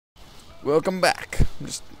Welcome back. I'm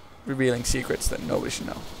just revealing secrets that nobody should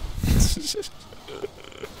know.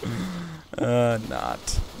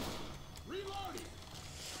 Not.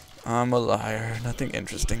 I'm a liar. Nothing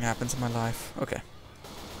interesting happens in my life. Okay.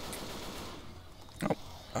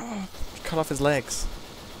 Oh, cut off his legs.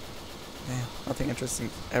 Man, nothing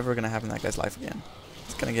interesting ever gonna happen in that guy's life again.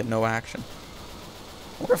 He's gonna get no action.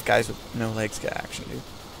 I wonder if guys with no legs get action, dude.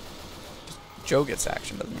 Just Joe gets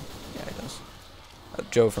action, doesn't he? Yeah, he does.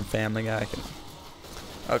 Joe from Family Guy.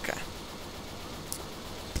 Okay.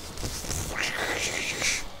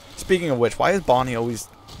 Speaking of which, why is Bonnie always...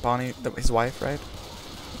 Bonnie, his wife, right?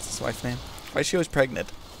 What's his wife's name? Why is she always pregnant?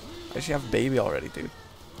 Why does she have a baby already, dude?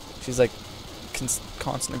 She's like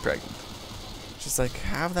constantly pregnant. Just like,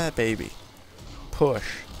 have that baby.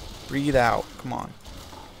 Push. Breathe out. Come on.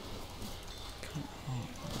 Come on.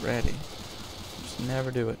 Ready. Just never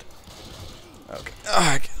do it. Okay.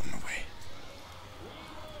 Ah, get out of my way.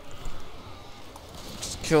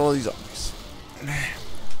 Just kill all these zombies.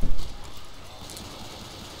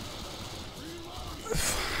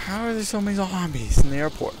 How are there so many zombies in the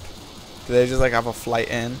airport? Do they just like have a flight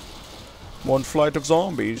in? One flight of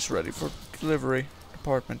zombies ready for delivery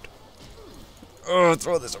department. Oh,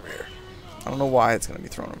 throw this over here. I don't know why it's gonna be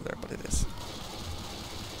thrown over there, but it is.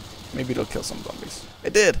 Maybe it'll kill some zombies.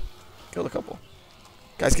 It did. Killed a couple.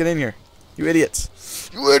 Guys, get in here. You idiots.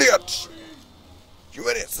 You idiots. You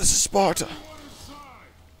idiots. This is Sparta.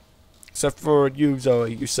 Except for you,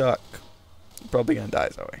 Zoe. You suck. You're probably gonna die,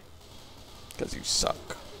 Zoe. Because you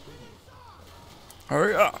suck.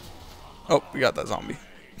 Hurry up. Oh, we got that zombie.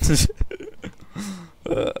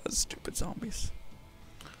 Stupid zombies.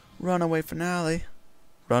 Runaway finale.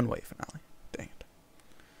 Runway finale. Dang it.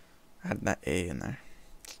 I had that A in there.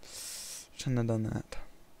 Shouldn't have done that.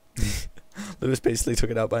 Lewis basically took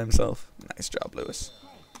it out by himself. Nice job, Lewis.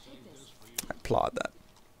 I applaud that.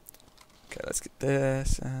 Okay, let's get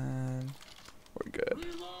this, and we're good.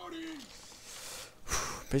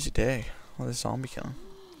 Busy day. All this zombie killing.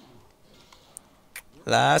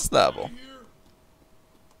 Last level.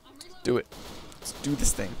 Do it. Let's do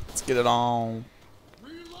this thing. Let's get it on.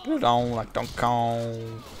 Get it on like Donkey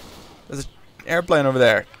Kong. There's an airplane over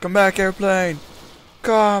there. Come back, airplane.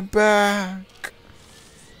 Come back.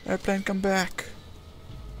 Airplane, come back.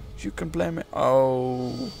 You can blame it.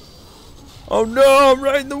 Oh. Oh no, I'm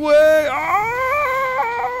right in the way. Ah!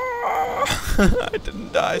 I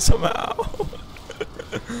didn't die somehow.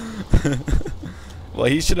 Well,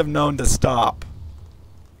 he should have known to stop.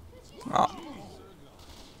 Oh.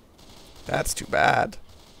 That's too bad.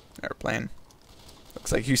 Airplane.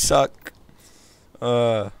 Looks like you suck.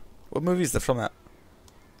 What movie is that from, that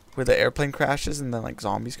where the airplane crashes and then like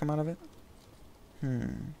zombies come out of it?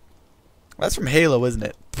 That's from Halo, isn't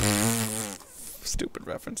it? Stupid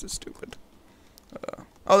references, stupid.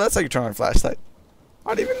 Oh, that's how you turn on a flashlight. I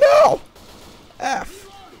don't even know. F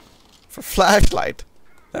for flashlight.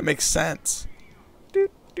 That makes sense.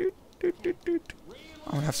 Doot, doot, doot, doot, doot.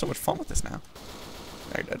 I'm gonna have so much fun with this now.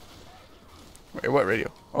 There, you're dead. Wait, what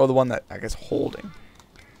radio? Oh, the one that I guess holding.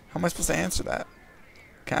 How am I supposed to answer that?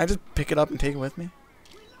 Can I just pick it up and take it with me?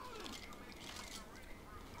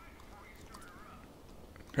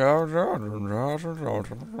 I don't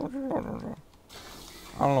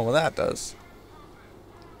know what that does.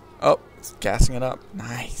 Oh, it's gassing it up.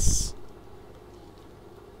 Nice.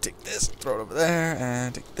 Take this and throw it over there,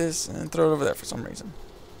 and take this and throw it over there for some reason.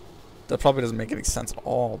 That probably doesn't make any sense at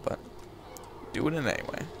all, but do it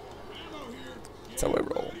anyway. That's how I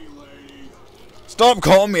roll. Stop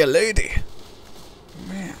calling me a lady!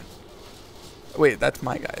 Man. Wait, that's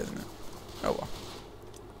my guy, isn't it? Oh well.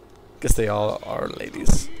 Guess they all are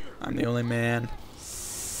ladies. I'm the only man.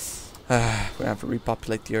 We have to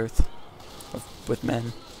repopulate the earth with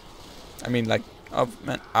men. I mean, like, of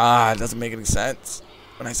men. Ah, it doesn't make any sense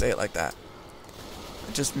when I say it like that.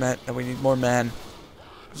 It just meant that we need more men.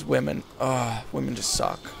 Because women, women just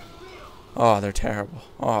suck. Oh, they're terrible.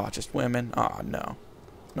 Oh, just women. Oh, no.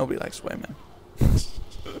 Nobody likes women.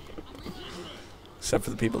 Except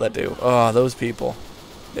for the people that do. Oh, those people.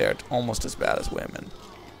 They're almost as bad as women.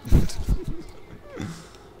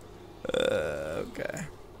 Okay.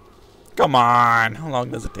 Come on. How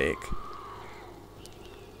long does it take?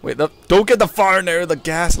 Wait, don't get the far near the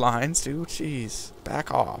gas lines, dude. Jeez.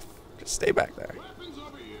 Back off. Just stay back there.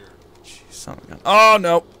 Jeez, son of a gun. Oh,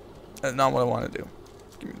 no. That's not what I want to do.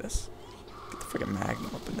 Give me this. Get the freaking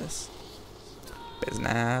magnum up in this.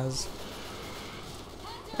 Biznaz.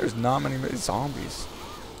 There's not many zombies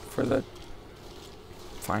for the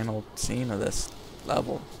final scene of this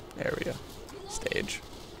level area stage.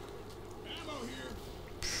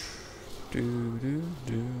 Do do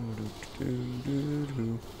do do do do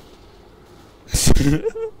do.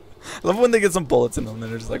 I love when they get some bullets in them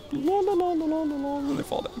and they're just like la la la la la la and they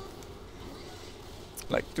fall down.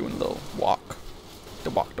 Like doing a little walk. The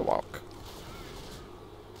walk.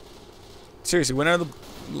 Seriously, when are the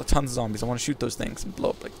tons of zombies? I want to shoot those things and blow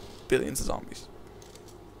up like billions of zombies.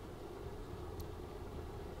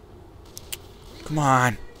 Come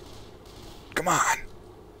on. Come on.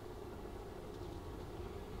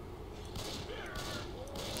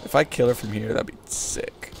 If I kill her from here, that'd be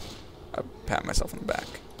sick. I'd pat myself on the back.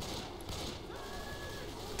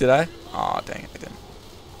 Did I? Aw, dang it, I didn't.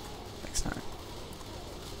 Next time.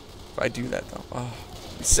 If I do that, though, oh,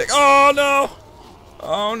 it'd be sick. Oh, no!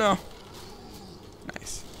 Oh, no.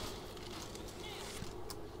 Nice.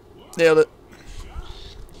 Nailed it.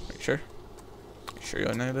 Are you sure? Are you sure you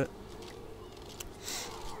nailed it?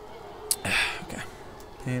 Okay.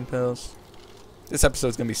 Pain pills. This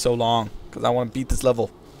episode's gonna be so long because I want to beat this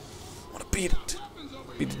level. I want to beat it.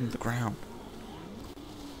 Beat it into the ground.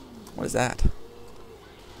 What is that?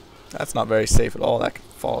 That's not very safe at all. That could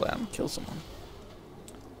fall down and kill someone.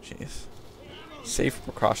 Jeez. Safe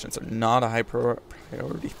precautions are not a high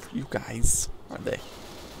priority for you guys, are they?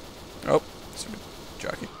 Oh, stupid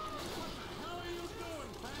jockey.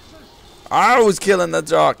 I was killing the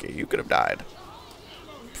jockey. You could have died.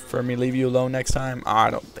 Prefer me leave you alone next time? I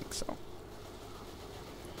don't think so.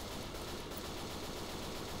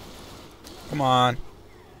 Come on.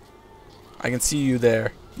 I can see you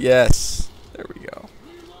there. Yes. There we go.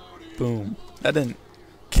 Boom. That didn't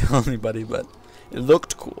kill anybody, but it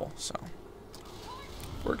looked cool, so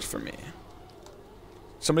works for me.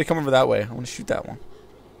 Somebody come over that way. I want to shoot that one.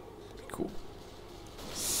 Be cool.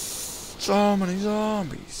 So many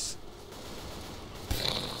zombies.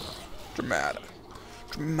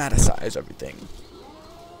 Dramatize everything.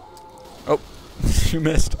 Oh, you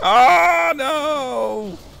missed. Oh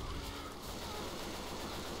no!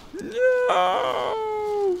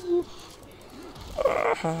 No!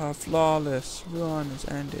 Ah, flawless run is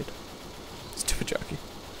ended. Stupid jockey.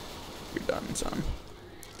 You're done, son.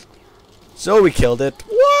 So we killed it.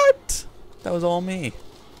 What? That was all me.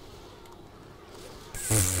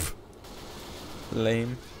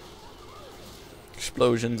 Lame.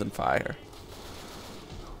 Explosions and fire.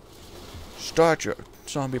 Start your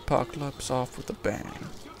zombie apocalypse off with a bang.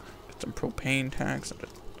 Get some propane tanks and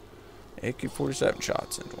AK-47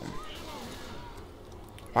 shots into them.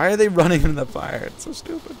 Why are they running into the fire? It's so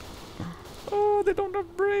stupid. Oh, they don't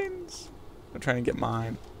have brains. They're trying to get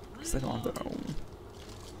mine because they don't have their own.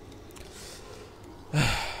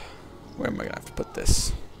 Where am I gonna have to put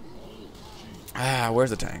this? Ah, where's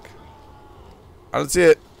the tank? I don't see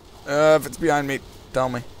it. If it's behind me, tell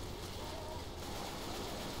me.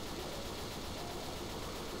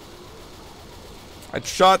 I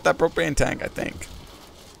shot that propane tank, I think.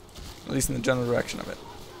 At least in the general direction of it.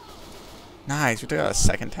 Nice, we took out a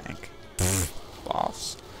second tank.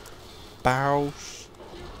 Boss. Boss.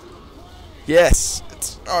 Yes, it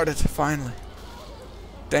started finally.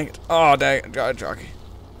 Dang it. Oh, dang it. God, jockey.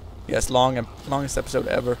 Yes, longest episode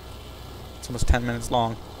ever. It's almost 10 minutes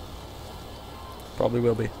long. Probably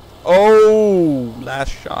will be. Oh,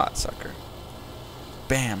 last shot, sucker.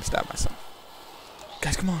 Bam, stabbed myself.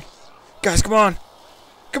 Guys, come on. Guys, come on.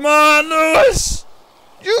 Come on, Lewis.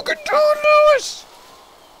 You can do it, Lewis.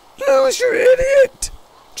 Lewis, you idiot.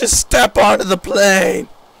 Just step onto the plane.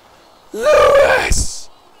 Lewis,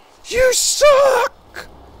 you suck.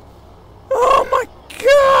 Oh, my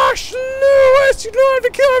gosh, Lewis. You don't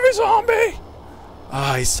have to kill every zombie.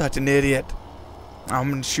 Ah, oh, he's such an idiot.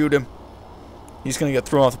 I'm going to shoot him. He's going to get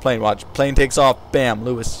thrown off the plane. Watch. Plane takes off. Bam.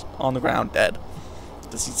 Lewis on the ground. Dead.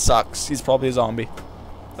 Because he sucks. He's probably a zombie.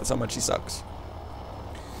 That's how much he sucks.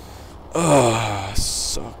 Ugh.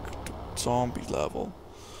 Sucked. Zombie level.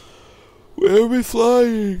 Where are we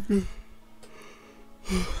flying?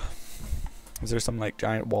 Is there some like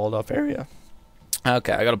giant walled off area?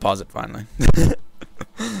 Okay. I got to pause it finally.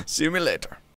 See me later.